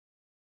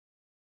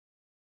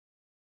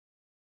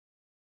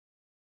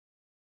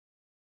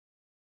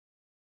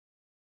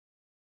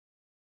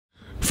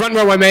Front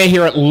row MMA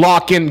here at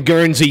Lock-In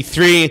Guernsey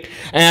 3,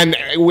 and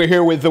we're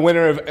here with the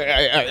winner of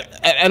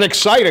an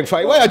exciting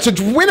fight. Well, it's a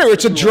winner,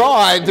 it's a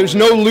draw. There's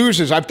no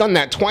losers. I've done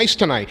that twice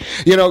tonight.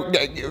 You know,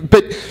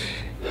 but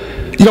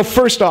you know,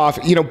 first off,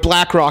 you know,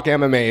 BlackRock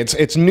MMA.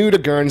 It's new to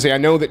Guernsey. I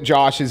know that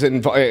Josh is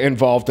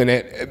involved in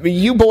it.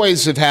 You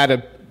boys have had a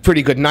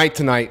pretty good night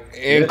tonight,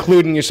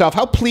 including yourself.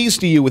 How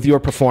pleased are you with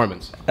your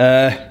performance?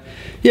 Yeah,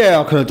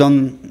 I could have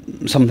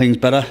done some things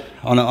better.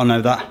 I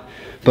know that.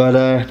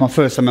 But my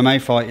first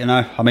MMA fight, you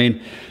know, I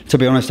mean, to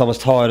be honest, I was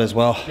tired as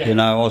well. You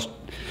know,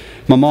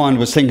 my mind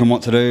was thinking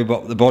what to do,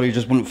 but the body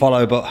just wouldn't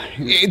follow. But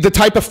the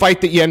type of fight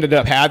that you ended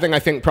up having, I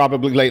think,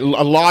 probably like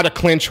a lot of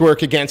clinch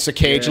work against the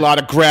cage, a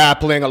lot of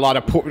grappling, a lot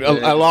of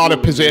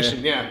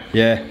position.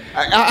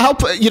 How,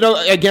 you know,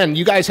 again,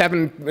 you guys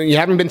haven't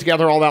been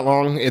together all that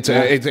long.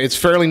 It's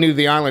fairly new to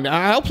the island.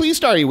 How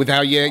pleased are you with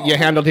how you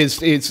handled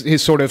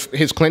his sort of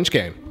clinch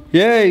game?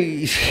 Yeah,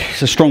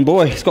 he's a strong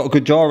boy. He's got a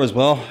good jaw as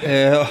well.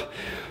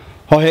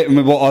 I hit him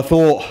with what I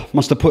thought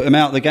must have put him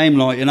out of the game,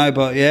 like, you know.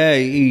 But yeah,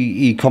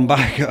 he come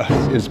back.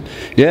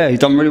 Yeah, he's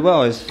done really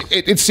well.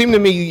 It seemed to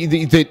me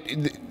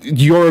that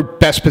your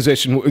best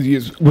position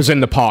was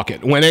in the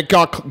pocket. When it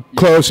got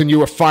close and you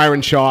were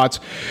firing shots,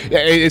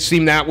 it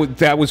seemed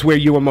that was where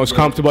you were most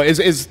comfortable.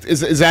 Is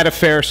that a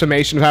fair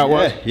summation of how it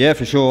was? Yeah,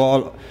 for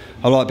sure.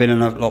 I like being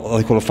in what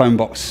they call a phone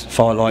box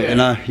fight, like, you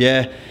know.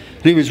 Yeah.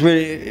 He was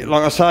really,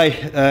 like I say,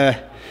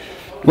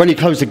 when he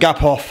closed the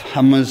gap off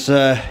and was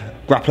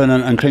grappling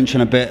and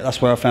clinching a bit,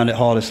 that's where I found it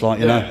hardest,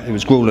 like, you know. It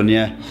was grueling,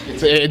 yeah.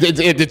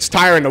 It's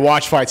tiring to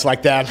watch fights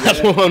like that.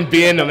 That's one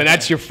being them, and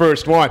that's your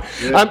first one.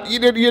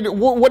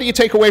 What do you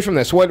take away from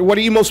this? What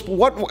are you most,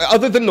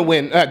 other than the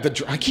win,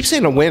 I keep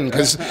saying the win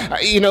because,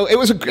 you know, it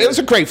was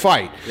a great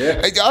fight.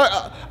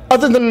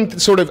 Other than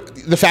sort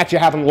of the fact you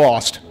haven't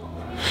lost,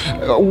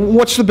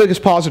 what's the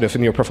biggest positive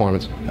in your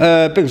performance?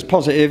 Biggest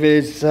positive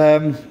is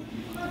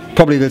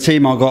probably the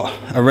team I got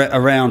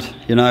around.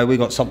 You know, we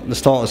got the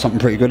start of something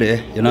pretty good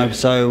here, you know,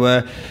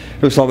 so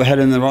looks like we're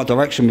heading in the right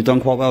direction. We've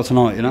done quite well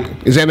tonight, you know.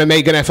 Is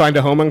MMA going to find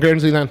a home on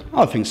Guernsey then?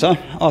 I think so.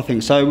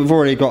 We've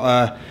already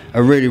got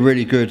a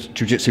really good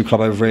jiu-jitsu club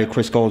over here.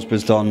 Chris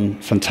Goldsberry's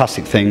done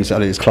fantastic things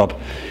at his club,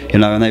 you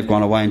know, and they've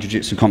gone away in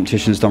jiu-jitsu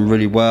competitions, done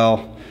really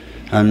well.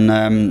 And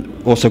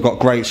also got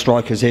great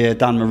strikers here.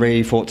 Dan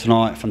Marie fought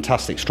tonight,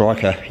 fantastic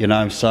striker, you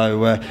know.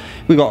 So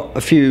we got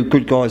a few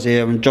good guys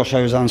here, and Josh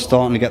Ozan's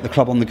starting to get the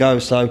club on the go.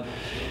 So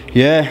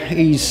yeah,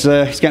 he's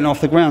getting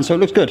off the ground. So it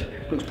looks good,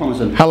 looks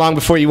promising. How long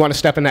before you want to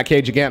step in that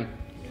cage again?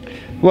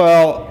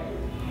 Well,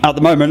 at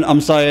the moment,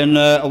 I'm saying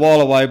a while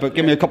away, but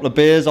give me a couple of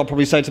beers, I'll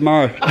probably say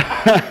tomorrow.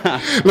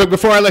 Look,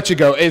 before I let you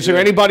go, is there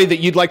anybody that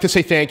you'd like to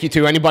say thank you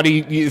to?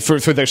 Anybody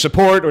for their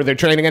support or their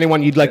training?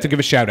 Anyone you'd like to give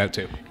a shout out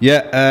to?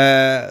 Yeah,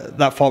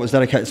 that fight was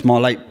dedicated to my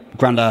late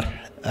granddad,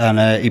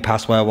 and he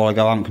passed away a while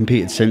ago. I haven't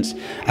competed since.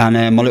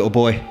 And my little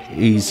boy,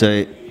 he's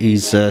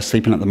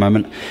sleeping at the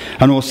moment.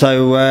 And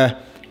also,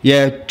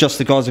 yeah, just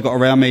the guys I've got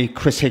around me,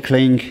 Chris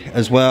Hickling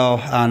as well,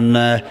 and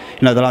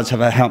you know, the lads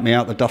have helped me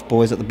out, the Duff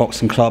boys at the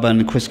boxing club,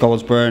 and Chris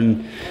Goldsberry,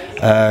 and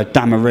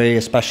Dan Marie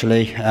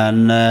especially,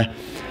 and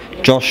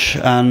Josh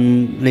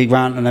and Lee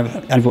Grant, and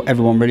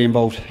everyone really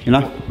involved, you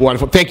know.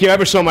 Wonderful. Thank you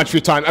ever so much for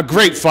your time. A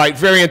great fight,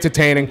 very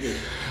entertaining.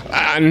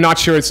 I'm not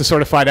sure it's the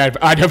sort of fight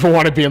I'd ever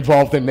want to be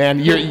involved in, man.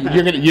 You're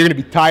gonna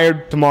be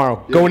tired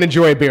tomorrow. Go and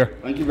enjoy a beer.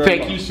 Thank you very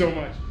much. Thank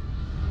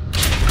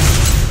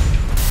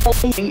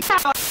you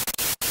so much.